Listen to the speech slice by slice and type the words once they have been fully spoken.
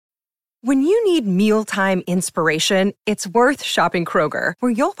When you need mealtime inspiration, it's worth shopping Kroger,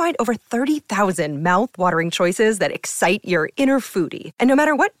 where you'll find over 30,000 mouth-watering choices that excite your inner foodie. And no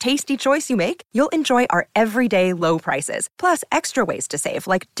matter what tasty choice you make, you'll enjoy our everyday low prices, plus extra ways to save,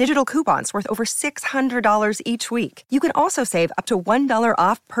 like digital coupons worth over $600 each week. You can also save up to $1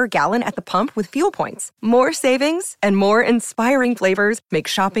 off per gallon at the pump with fuel points. More savings and more inspiring flavors make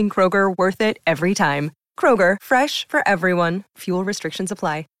shopping Kroger worth it every time. Kroger, fresh for everyone. Fuel restrictions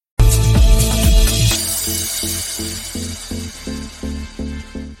apply.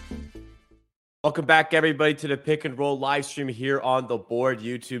 Welcome back, everybody, to the Pick and Roll live stream here on the Board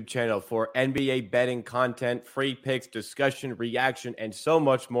YouTube channel for NBA betting content, free picks, discussion, reaction, and so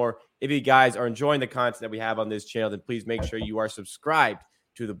much more. If you guys are enjoying the content that we have on this channel, then please make sure you are subscribed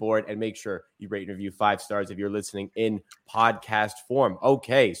to the Board and make sure you rate and review 5 stars if you're listening in podcast form.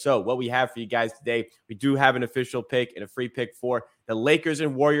 Okay, so what we have for you guys today, we do have an official pick and a free pick for the Lakers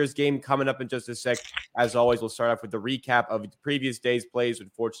and Warriors game coming up in just a sec. As always, we'll start off with the recap of the previous day's plays.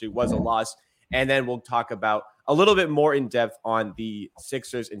 Unfortunately, it was a loss. And then we'll talk about a little bit more in depth on the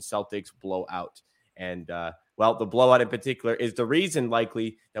Sixers and Celtics blowout. And, well, the blowout in particular is the reason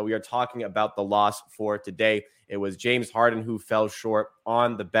likely that we are talking about the loss for today. It was James Harden who fell short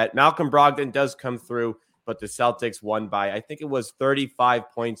on the bet. Malcolm Brogdon does come through, but the Celtics won by, I think it was 35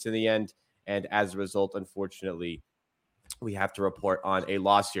 points in the end. And as a result, unfortunately, we have to report on a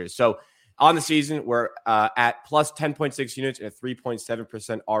loss here. So, on the season, we're at plus 10.6 units and a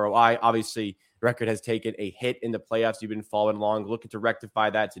 3.7% ROI. Obviously, the record has taken a hit in the playoffs. You've been following along, looking to rectify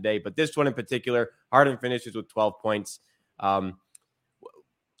that today. But this one in particular, Harden finishes with 12 points.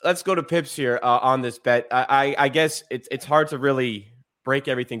 Let's go to Pips here on this bet. I guess it's hard to really break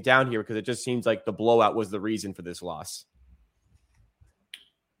everything down here because it just seems like the blowout was the reason for this loss.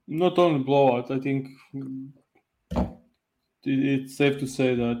 Not only blowout, I think it's safe to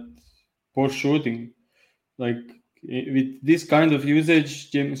say that poor shooting. Like with this kind of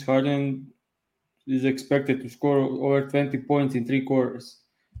usage, James Harden is expected to score over 20 points in 3 quarters.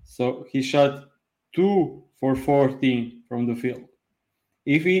 So he shot 2 for 14 from the field.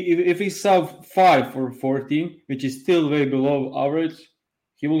 If he saw 5 for 14, which is still way below average,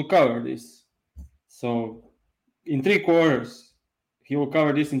 he will cover this. So in 3 quarters, he will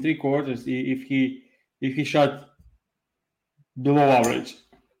cover this in 3 quarters if he shot below average.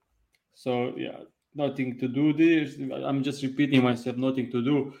 So, yeah, nothing to do this. I'm just repeating myself, nothing to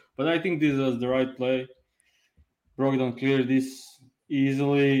do. But I think this was the right play. Brogdon cleared this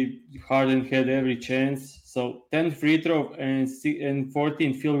easily. Harden had every chance. So 10 free throw and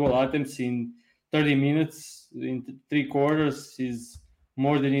 14 field goal attempts in 30 minutes in 3 quarters is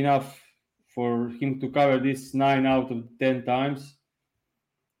more than enough for him to cover this 9 out of 10 times.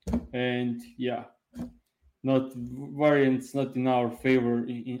 And, yeah. Not variance, not in our favor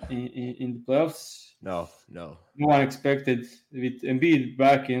in the playoffs. No. No one expected with Embiid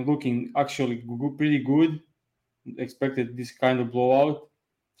back and looking actually pretty good. Expected this kind of blowout.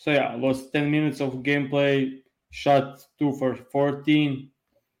 So yeah, lost 10 minutes of gameplay, shot 2 for 14.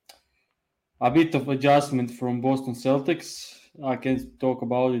 A bit of adjustment from Boston Celtics. I can talk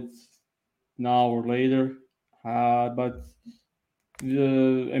about it now or later. But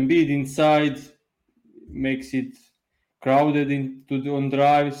the Embiid inside makes it crowded on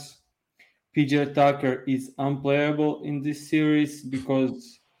drives. PJ Tucker is unplayable in this series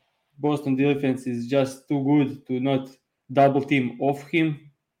because Boston defense is just too good to not double team off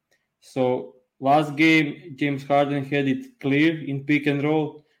him. So last game, James Harden had it clear in pick and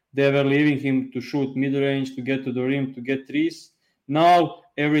roll. They were leaving him to shoot mid-range, to get to the rim, to get threes. Now,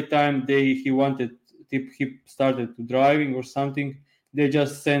 every time he started to driving or something, they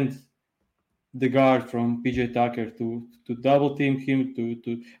just sent the guard from PJ Tucker to double team him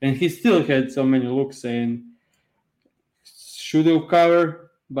and he still had so many looks and should have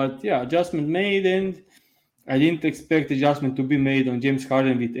covered, but yeah, adjustment made, and I didn't expect adjustment to be made on James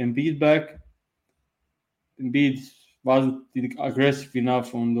Harden with Embiid back. Embiid wasn't aggressive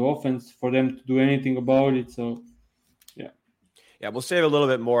enough on the offense for them to do anything about it, so yeah. Yeah, we'll save a little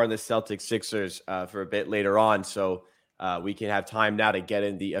bit more on the Celtics Sixers for a bit later on, so we can have time now to get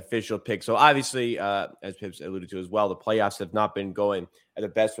in the official pick. So obviously, as Pips alluded to as well, the playoffs have not been going at the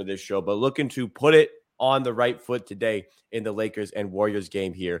best for this show, but looking to put it on the right foot today in the Lakers and Warriors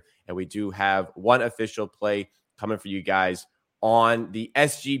game here. And we do have one official play coming for you guys on the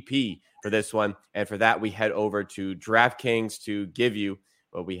SGP for this one. And for that, we head over to DraftKings to give you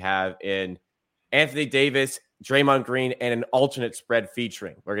what we have in Anthony Davis, Draymond Green, and an alternate spread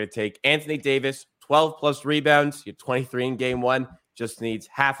featuring. We're going to take Anthony Davis, 12 plus rebounds. You have 23 in game 1. Just needs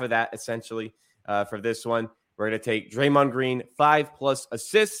half of that, essentially, for this one. We're going to take Draymond Green, 5 plus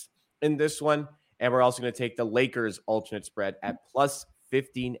assists. in this one. And we're also going to take the Lakers alternate spread at plus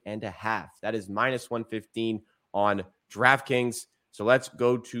 15.5. That is minus 115 on DraftKings. So let's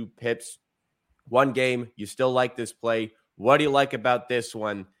go to Pips. One game. You still like this play. What do you like about this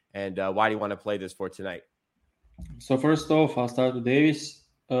one? And why do you want to play this for tonight? So first off, I'll start with Davis.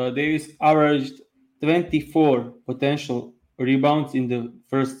 Davis averaged 24 potential rebounds in the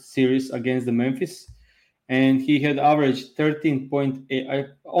first series against the Memphis, and he had averaged 13.8,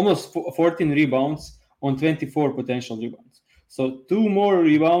 almost 14 rebounds on 24 potential rebounds. So 2 more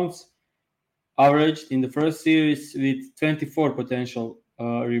rebounds averaged in the first series with 24 potential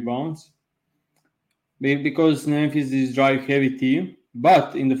rebounds, because Memphis is drive-heavy team.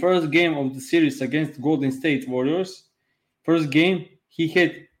 But in the first game of the series against Golden State Warriors, first game, he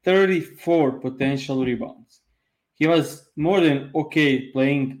had 34 potential rebounds. He was more than okay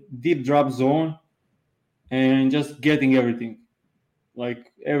playing deep drop zone and just getting everything.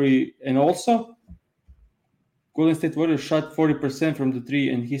 And also, Golden State Warriors shot 40% from the three,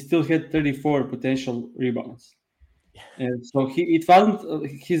 and he still had 34 potential rebounds. And so it wasn't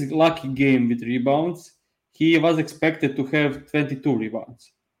his lucky game with rebounds. He was expected to have 22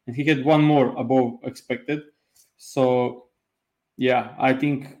 rebounds, and he had one more above expected. So, yeah, I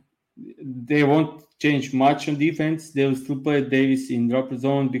think they won't change much on defense. They'll still play Davis in drop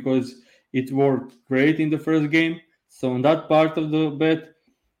zone because it worked great in the first game. So on that part of the bet,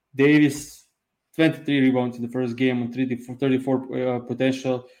 Davis 23 rebounds in the first game on 34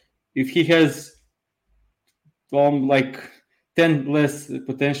 potential. If he has 10 less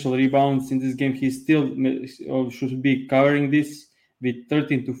potential rebounds in this game, he still should be covering this with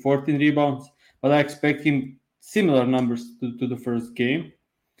 13 to 14 rebounds. But I expect him similar numbers to the first game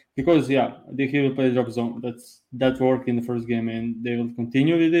because, he will play drop zone. That worked in the first game, and they will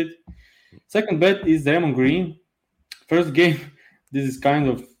continue with it. Second bet is Draymond Green. First game, this is kind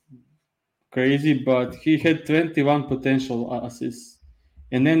of crazy, but he had 21 potential assists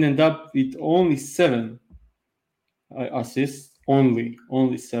and then ended up with only 7 assists, only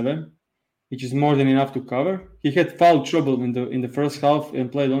 7, which is more than enough to cover. He had foul trouble in the first half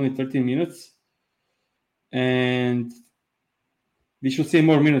and played only 13 minutes. And we should see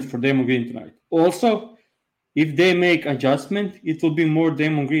more minutes for Draymond Green tonight. Also, if they make adjustment, it will be more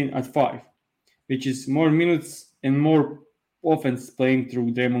Draymond Green at 5, which is more minutes and more offense playing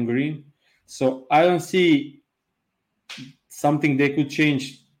through Draymond Green. So I don't see something they could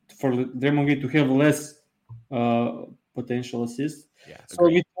change for Draymond Green to have less potential assists. So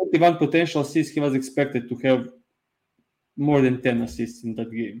with 21 potential assists, he was expected to have more than 10 assists in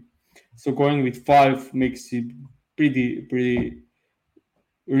that game. So going with 5 makes it pretty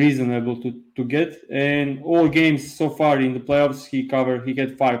reasonable to get. And all games so far in the playoffs, he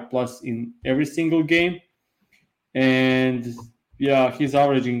had 5+ in every single game. And he's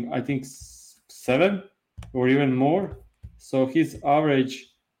averaging, I think, 7 or even more. So his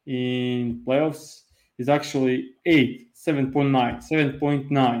average in playoffs is actually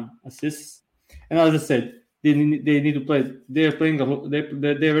 7.9 assists. And as I said, they need to play. They were playing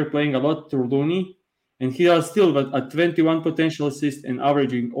a lot through Looney, and he is still at 21 potential assists and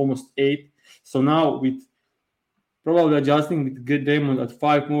averaging almost 8. So now with probably adjusting with good Draymond at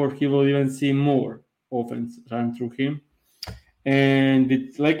 5 more, he will even see more offense run through him. And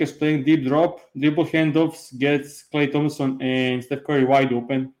with Lakers playing deep drop, dribble handoffs gets Klay Thompson and Steph Curry wide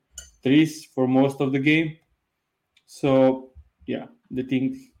open threes for most of the game. So, they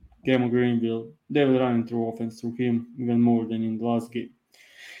think Draymond Green they will run through offense through him even more than in the last game.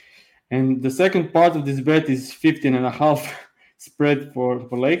 And the second part of this bet is 15.5 spread for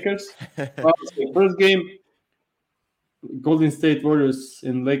Lakers. First game, Golden State Warriors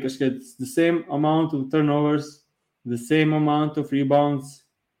and Lakers get the same amount of turnovers, the same amount of rebounds,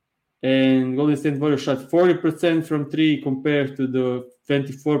 and Golden State Warriors shot 40% from 3 compared to the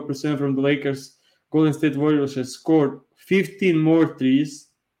 24% from the Lakers. Golden State Warriors has scored 15 more threes,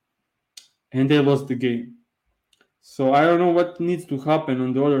 and they lost the game. So I don't know what needs to happen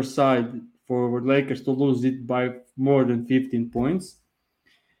on the other side for Lakers to lose it by more than 15 points.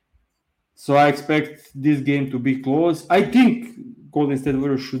 So I expect this game to be close. I think Golden State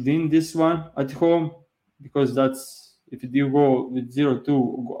Warriors should win this one at home, because that's, if you go with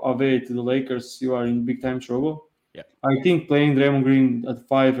 0-2 away to the Lakers, you are in big time trouble. Yeah. I think playing Draymond Green at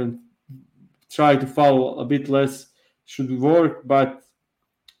 5 and try to foul a bit less should work, but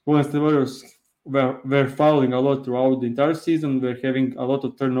Golden State Warriors were fouling a lot throughout the entire season. We're having a lot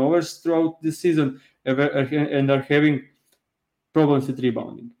of turnovers throughout the season and are having problems with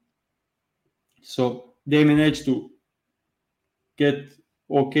rebounding. So they managed to get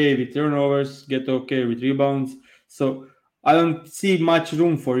okay with turnovers, get okay with rebounds. So I don't see much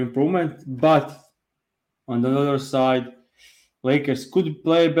room for improvement, but on the other side, Lakers could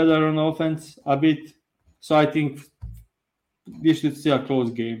play better on offense a bit. So I think we should see a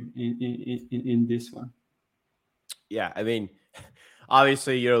close game in this one. Yeah, I mean,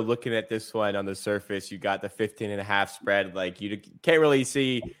 obviously, looking at this one on the surface, you got the 15.5 spread. Like, you can't really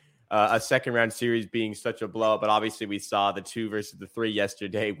see a second round series being such a blowout. But obviously, we saw the 2 versus the 3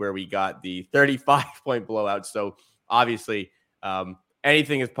 yesterday where we got the 35-point blowout. So obviously,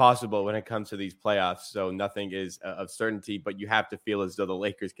 anything is possible when it comes to these playoffs. So nothing is of certainty, but you have to feel as though the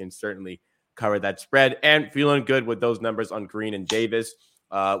Lakers can certainly cover that spread, and feeling good with those numbers on Green and Davis.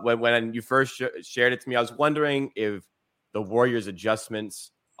 When you first shared it to me, I was wondering if the Warriors'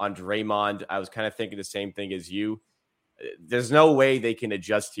 adjustments on Draymond, I was kind of thinking the same thing as you. There's no way they can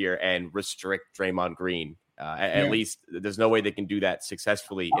adjust here and restrict Draymond Green. At least there's no way they can do that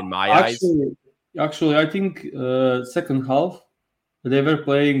successfully in my eyes. Actually, I think second half, they were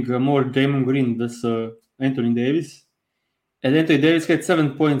playing more Draymond Green than Anthony Davis. And Anthony Davis had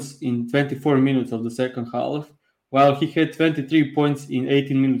 7 points in 24 minutes of the second half, while he had 23 points in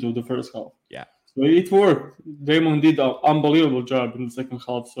 18 minutes of the first half. Yeah. So it worked. Draymond did an unbelievable job in the second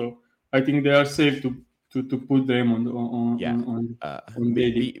half. So I think they are safe to put Draymond on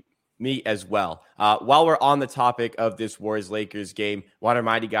me as well. While we're on the topic of this Warriors-Lakers game, want to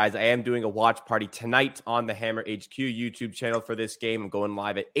remind you guys, I am doing a watch party tonight on the Hammer HQ YouTube channel for this game. I'm going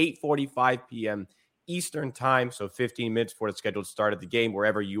live at 8:45 p.m. Eastern time, so 15 minutes before the scheduled start of the game,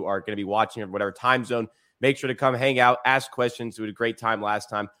 wherever you are going to be watching or whatever time zone. Make sure to come hang out, ask questions. We had a great time last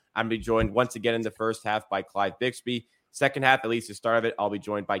time. I'm going to be joined once again in the first half by Clive Bixby. Second half, at least the start of it, I'll be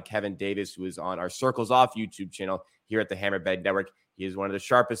joined by Kevin Davis, who is on our Circles Off YouTube channel here at the Hammer Bed Network. He is one of the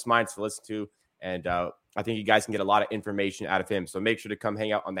sharpest minds to listen to, and I think you guys can get a lot of information out of him. So make sure to come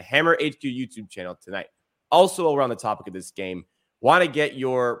hang out on the Hammer HQ YouTube channel tonight. Also, while we're on the topic of this game, want to get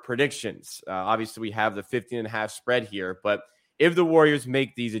your predictions. Obviously, we have the 15.5 spread here, but if the Warriors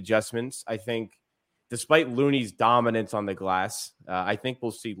make these adjustments, I think despite Looney's dominance on the glass, I think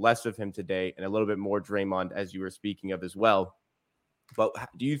we'll see less of him today and a little bit more Draymond, as you were speaking of as well. But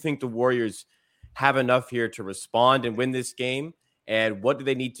do you think the Warriors have enough here to respond and win this game? And what do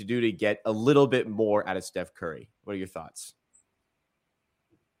they need to do to get a little bit more out of Steph Curry? What are your thoughts?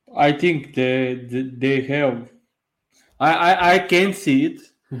 I think they have. I can't see it.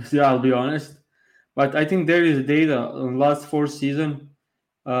 I'll be honest, but I think there is data on last 4 seasons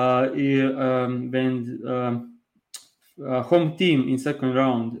when home team in second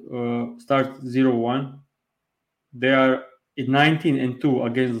round start 0-1, they are at 19-2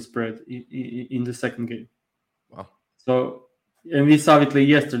 against the spread in the second game. Wow! So, and we saw it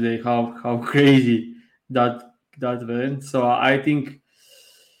yesterday how crazy that went. So I think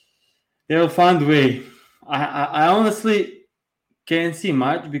they'll find a way. I honestly can't see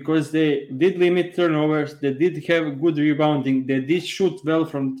much because they did limit turnovers. They did have good rebounding. They did shoot well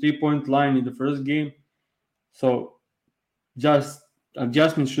from 3-point line in the first game. So just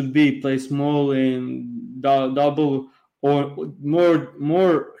adjustment should be play small and double or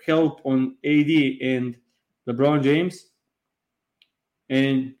more help on AD and LeBron James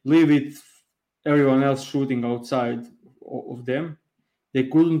and leave it everyone else shooting outside of them. They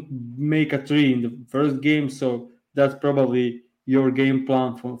couldn't make a 3 in the first game, so that's probably your game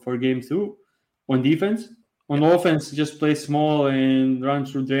plan for game 2. On defense, on offense, just play small and run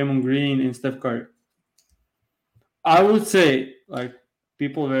through Draymond Green and Steph Curry. I would say, I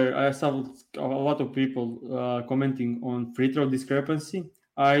saw a lot of people commenting on free throw discrepancy.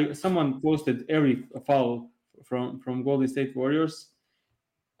 Someone posted every foul from Golden State Warriors,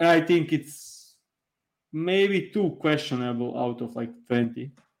 and I think it's maybe 2 questionable out of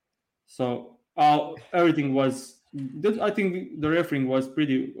 20. So everything was. I think the refereeing was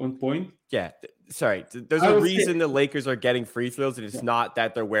pretty on point. Yeah, sorry. There's a reason the Lakers are getting free throws, and it's not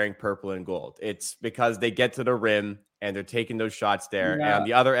that they're wearing purple and gold. It's because they get to the rim and they're taking those shots there. Yeah. And on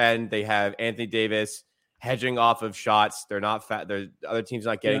the other end, they have Anthony Davis hedging off of shots. They're not fat. The other team's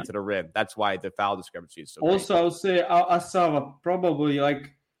not getting to the rim. That's why the foul discrepancy is so also, great. I would say I saw probably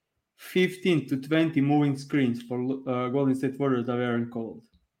 15 to 20 moving screens for Golden State Warriors that weren't called.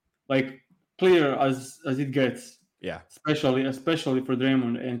 Clear as it gets. Yeah. Especially for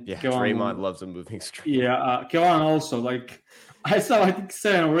Draymond and Kevon. Draymond loves a moving screen. Yeah, Kevon also. I saw I think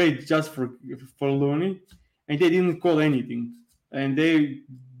 7 or 8 just for Looney, and they didn't call anything. And they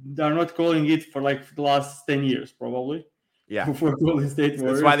are not calling it for the last 10 years probably. Yeah. For Golden State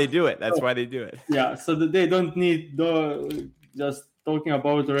Warriors. That's why they do it. Yeah, so they don't need just talking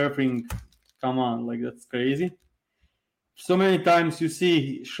about refereeing. Come on, that's crazy. so many times you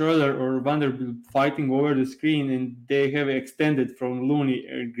see Schroeder or Vanderbilt fighting over the screen, and they have extended from Looney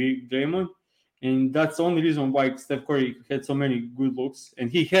and Draymond, and that's the only reason why Steph Curry had so many good looks.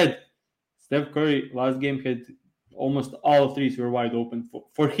 And Steph Curry last game had almost all threes were wide open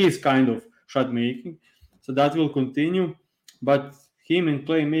for his kind of shot making, so that will continue. But him and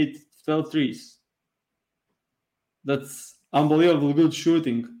Clay made 12 threes. That's unbelievable good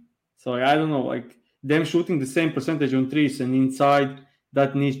shooting. So I don't know, like them shooting the same percentage on threes and inside,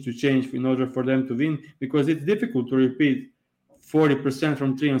 that needs to change in order for them to win, because it's difficult to repeat 40%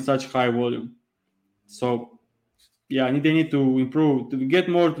 from three on such high volume. So yeah, they need to improve, to get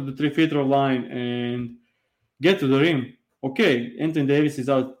more to the 3 free throw line and get to the rim. Okay, Anthony Davis is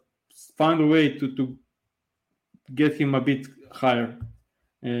out. Find a way to get him a bit higher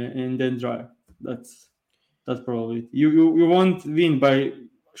and then drive. That's probably it. You won't win by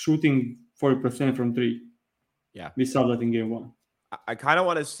shooting 40% from three. Yeah. We saw that in game one. I kind of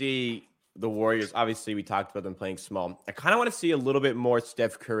want to see the Warriors. Obviously, we talked about them playing small. I kind of want to see a little bit more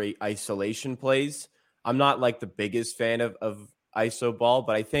Steph Curry isolation plays. I'm not like the biggest fan of ISO ball,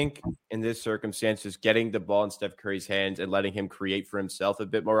 but I think in this circumstance, just getting the ball in Steph Curry's hands and letting him create for himself a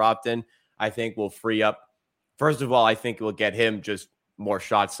bit more often, I think will free up. First of all, I think it will get him just more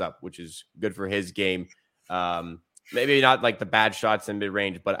shots up, which is good for his game. Maybe not like the bad shots in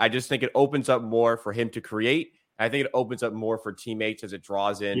mid-range, but I just think it opens up more for him to create. I think it opens up more for teammates as it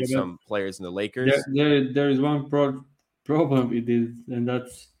draws in some players in the Lakers. There is one problem with this, and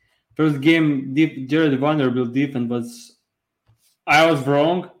that's first game. Jared Vanderbilt defense was. I was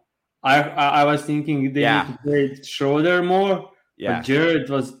wrong. I was thinking they need to play Schroeder more, but Jared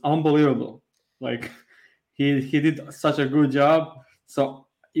was unbelievable. Like he did such a good job. So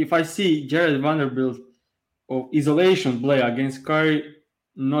if I see Jared Vanderbilt of isolation play against Curry,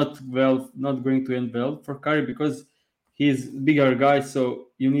 not going to end well for Curry, because he's bigger guy, so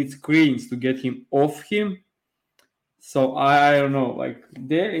you need screens to get him off him. So I don't know, like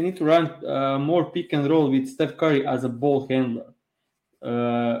they need to run more pick and roll with Steph Curry as a ball handler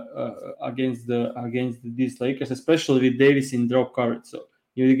against these Lakers, especially with Davis in drop coverage. So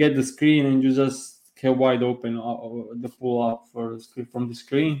you get the screen and you just have wide open the pull up from the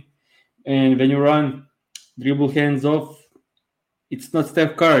screen, and when you run dribble hands off, it's not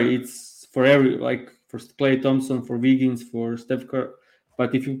Steph Curry. It's for Klay Thompson, for Wiggins, for Steph Curry.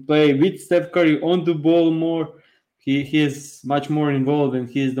 But if you play with Steph Curry on the ball more, he is much more involved, and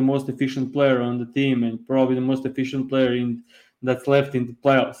he is the most efficient player on the team, and probably the most efficient player that's left in the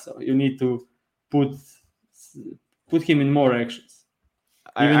playoffs. So you need to put him in more actions.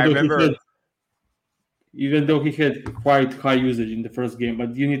 Even though he had quite high usage in the first game,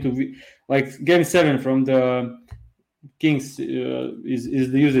 but you need to, like game 7 from the Kings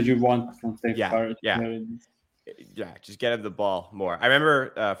is the usage you want from Steph Curry. Yeah, just get him the ball more. I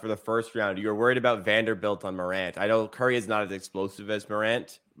remember for the first round, you were worried about Vanderbilt on Morant. I know Curry is not as explosive as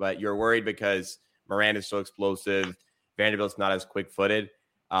Morant, but you're worried because Morant is so explosive. Vanderbilt's not as quick-footed.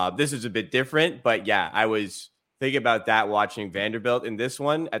 This is a bit different, but yeah, I was thinking about that watching Vanderbilt in this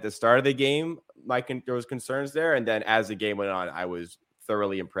one. At the start of the game, there was concerns there, and then as the game went on, I was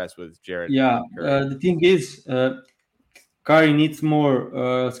thoroughly impressed with Jared. Yeah, the thing is, Curry needs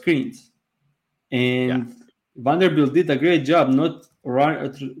more screens, and Vanderbilt did a great job not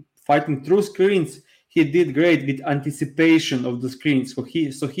fighting through screens. He did great with anticipation of the screens, so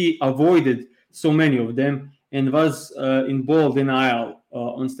he avoided so many of them and was in ball denial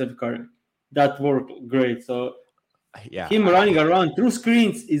on Steph Curry. That worked great. So him running around through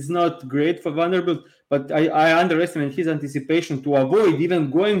screens is not great for Vanderbilt, but I underestimate his anticipation to avoid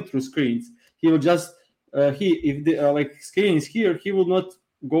even going through screens. He will just if the screen is here, he will not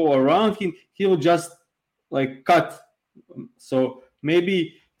go around him. He will just cut. So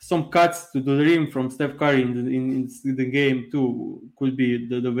maybe some cuts to the rim from Steph Curry in the game too could be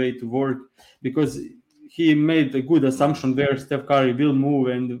the way to work, because he made a good assumption where Steph Curry will move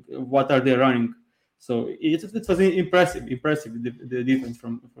and what are they running. So it was impressive the defense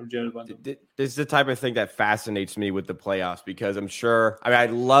for Jared Vanderbilt. This is the type of thing that fascinates me with the playoffs, because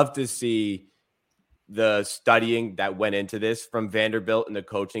I'd love to see the studying that went into this from Vanderbilt and the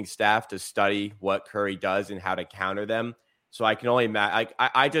coaching staff to study what Curry does and how to counter them. So I can only imagine,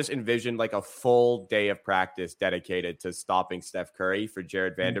 I just envisioned a full day of practice dedicated to stopping Steph Curry for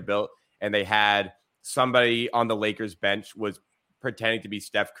Jared Vanderbilt. And they had somebody on the Lakers bench was pretending to be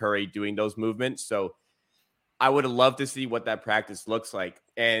Steph Curry doing those movements. So I would have loved to see what that practice looks like.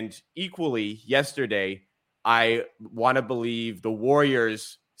 And equally, yesterday, I want to believe the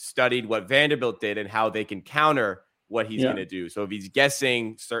Warriors studied what Vanderbilt did and how they can counter what he's going to do. So if he's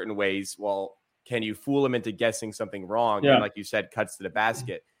guessing certain ways, well, can you fool him into guessing something wrong? Yeah. And like you said, cuts to the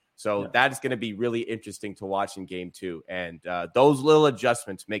basket. So that's going to be really interesting to watch in game 2. And those little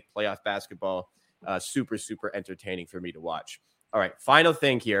adjustments make playoff basketball super, super entertaining for me to watch. All right, final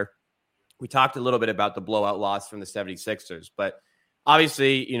thing here. We talked a little bit about the blowout loss from the 76ers, but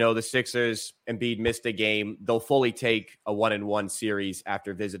obviously, the Sixers, Embiid missed a game. They'll fully take a 1-1 series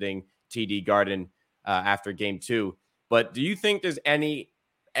after visiting TD Garden after game 2. But do you think there's any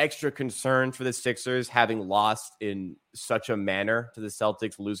extra concern for the Sixers having lost in such a manner to the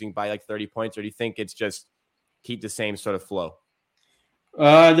Celtics, losing by like 30 points? Or do you think it's just keep the same sort of flow?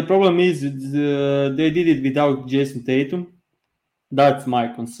 The problem is they did it without Jason Tatum. That's my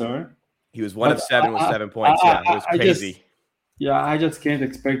concern. He was 1 of 7 with 7 points. It was crazy. I just can't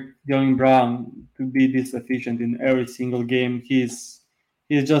expect Jaylen Brown to be this efficient in every single game. He's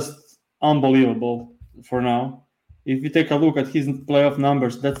just unbelievable for now. If you take a look at his playoff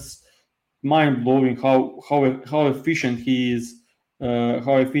numbers, that's mind-blowing how efficient he is,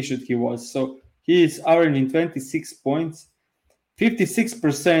 how efficient he was. So he is averaging 26 points,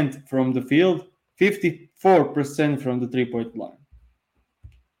 56% from the field, 54% from the three-point line.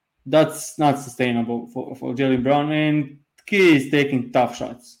 That's not sustainable for Jaylen Brown, and he is taking tough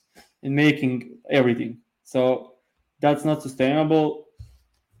shots and making everything. So that's not sustainable.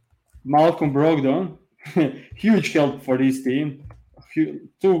 Malcolm Brogdon, huge help for this team.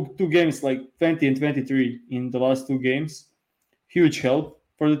 Two games like 20 and 23 in the last 2 games. Huge help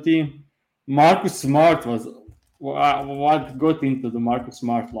for the team. Marcus Smart was what got into the Marcus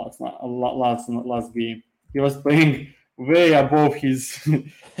Smart last game. He was playing way above his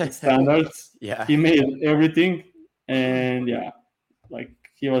standards. Yeah, he made everything, and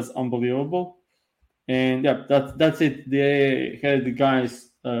he was unbelievable. And that's it. They had the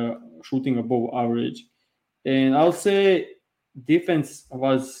guys shooting above average, and I'll say defense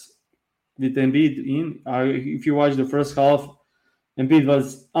was with Embiid in. If you watch the first half, Embiid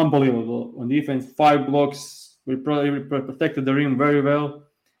was unbelievable on defense. 5 blocks. We probably protected the rim very well.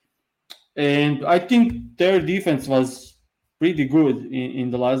 And I think their defense was pretty good in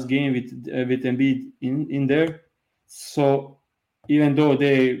the last game with Embiid in there. So even though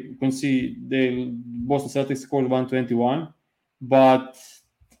they can see Boston Celtics scored 121, but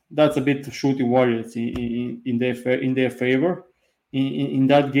that's a bit shooting Warriors in their favor in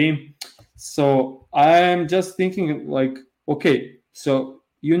that game. So I'm just thinking okay, so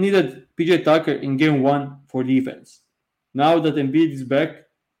you needed PJ Tucker in game 1 for defense. Now that Embiid is back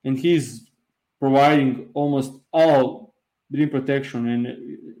and he's providing almost all rim protection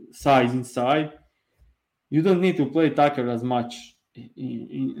and size inside, you don't need to play Tucker as much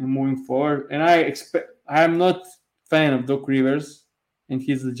in moving forward. And I'm not fan of Doc Rivers and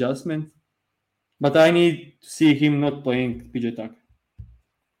his adjustment, but I need to see him not playing PJ Tucker.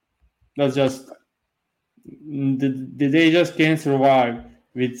 That's just they just can't survive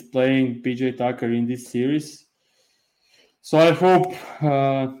with playing PJ Tucker in this series. So I hope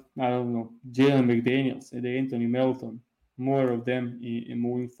Jalen McDaniels and Anthony Melton, more of them in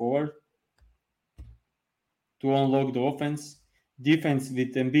moving forward to unlock the offense. Defense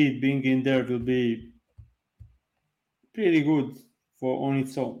with Embiid being in there will be pretty good on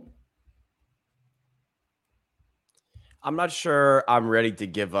its own. I'm not sure I'm ready to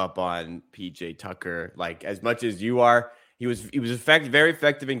give up on PJ Tucker as much as you are. He was very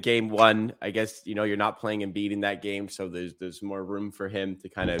effective in game 1. I guess you're not playing Embiid in that game, so there's more room for him to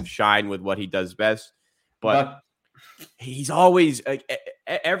kind of shine with what he does best. But he's always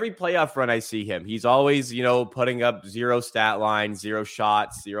every playoff run I see him, he's always putting up 0 stat line, 0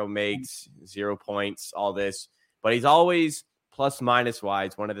 shots, 0 makes, 0 points, all this. But he's always plus minus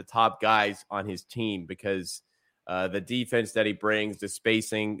wise one of the top guys on his team because the defense that he brings, the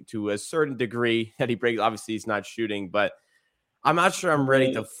spacing to a certain degree that he brings. Obviously, he's not shooting, but I'm not sure I'm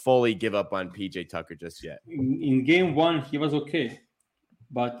ready to fully give up on PJ Tucker just yet. In game 1, he was okay.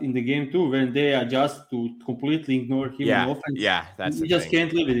 But in the game 2, when they adjust to completely ignore him on offense, that's you just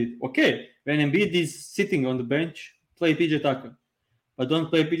can't live with it. Okay, when Embiid is sitting on the bench, play PJ Tucker. But don't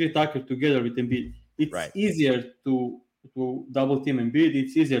play PJ Tucker together with Embiid. It's easier to double team Embiid.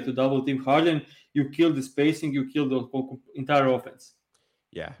 It's easier to double team Harden. You kill the spacing. You kill the entire offense.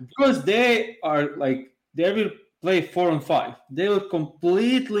 Yeah. Because they are they will play 4-on-5. They will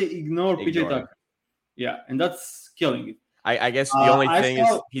completely ignore PJ Tucker. Yeah, and that's killing it. I guess the only thing is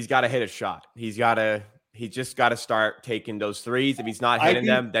he's got to hit a shot. He's just got to start taking those threes. If he's not hitting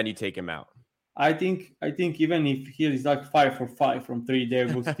them, then you take him out. I think even if he is 5 for 5 from 3, they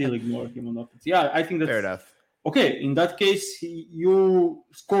will still ignore him on offense. Yeah, I think that's fair enough. Okay, in that case, you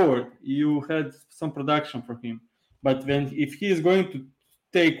scored. You had some production for him. But if he is going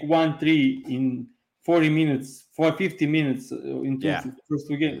take 1-3 in 40 minutes, for 50 minutes in first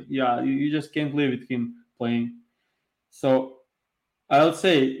two games. Yeah, you just can't live with him playing. So I'll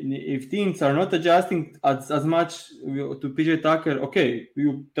say if teams are not adjusting as much to PJ Tucker, okay,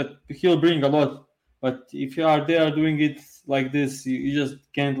 he'll bring a lot. But if they are doing it like this, you just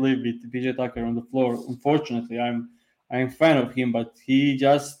can't live with PJ Tucker on the floor. Unfortunately, I'm a fan of him, but he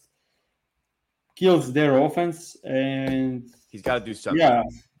just kills their offense, and he's got to do something. Yeah.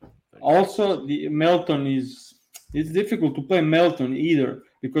 Also, the Melton it's difficult to play Melton either,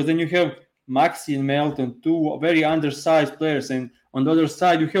 because then you have Maxi and Melton, two very undersized players, and on the other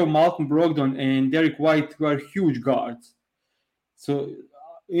side you have Malcolm Brogdon and Derek White, who are huge guards. So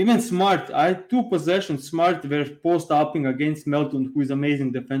even Smart, I had 2 possessions. Smart were post-upping against Melton, who is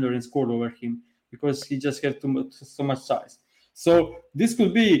amazing defender, and scored over him because he just had so much size. So this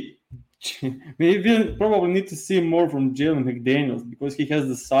could be, we will probably need to see more from Jalen McDaniels, because he has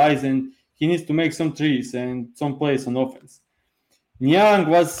the size and he needs to make some threes and some plays on offense. Niang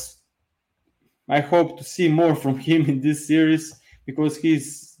I hope to see more from him in this series, because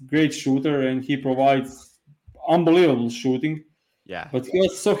he's a great shooter and he provides unbelievable shooting. Yeah. But he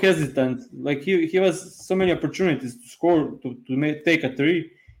was so hesitant. Like he has so many opportunities to score, to take a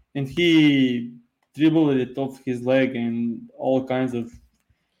three, and he dribbled it off his leg and all kinds of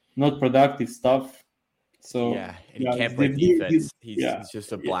not productive stuff. So and he can't play defense. He's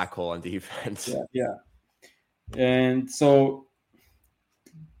just a black hole on defense. Yeah. And so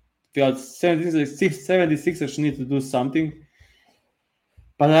the 76ers need to do something.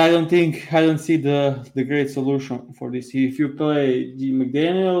 But I don't see the great solution for this. If you play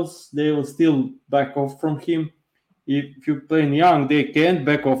McDaniels, they will still back off from him. If you play Young, they can't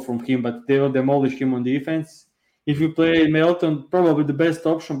back off from him, but they will demolish him on defense. If you play Melton, probably the best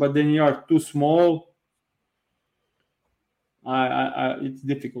option, but then you are too small. It's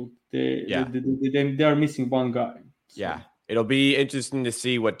difficult. They are missing one guy. So. Yeah, it'll be interesting to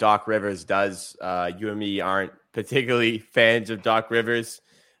see what Doc Rivers does. You and me aren't particularly fans of Doc Rivers,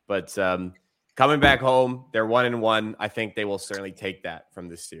 but coming back home, they're 1-1. I think they will certainly take that from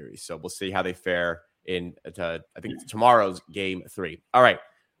this series. So we'll see how they fare in, I think, tomorrow's game 3. All right.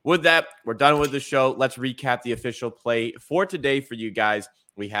 With that, we're done with the show. Let's recap the official play for today for you guys.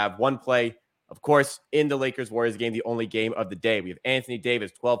 We have one play, of course, in the Lakers-Warriors game, the only game of the day. We have Anthony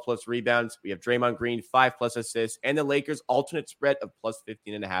Davis, 12-plus rebounds. We have Draymond Green, 5-plus assists. And the Lakers' alternate spread of plus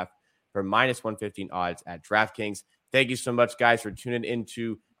 15.5 for minus 115 odds at DraftKings. Thank you so much, guys, for tuning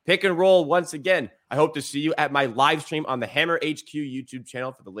into Pick and Roll once again. I hope to see you at my live stream on the Hammer HQ YouTube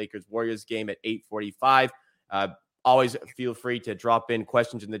channel for the Lakers-Warriors game at 8:45. Always feel free to drop in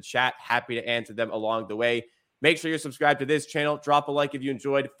questions in the chat. Happy to answer them along the way. Make sure you're subscribed to this channel. Drop a like if you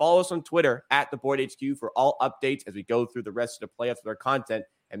enjoyed. Follow us on Twitter at TheBoardHQ for all updates as we go through the rest of the playoffs with our content.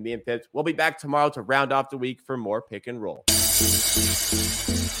 And me and Pips will be back tomorrow to round off the week for more Pick and Roll.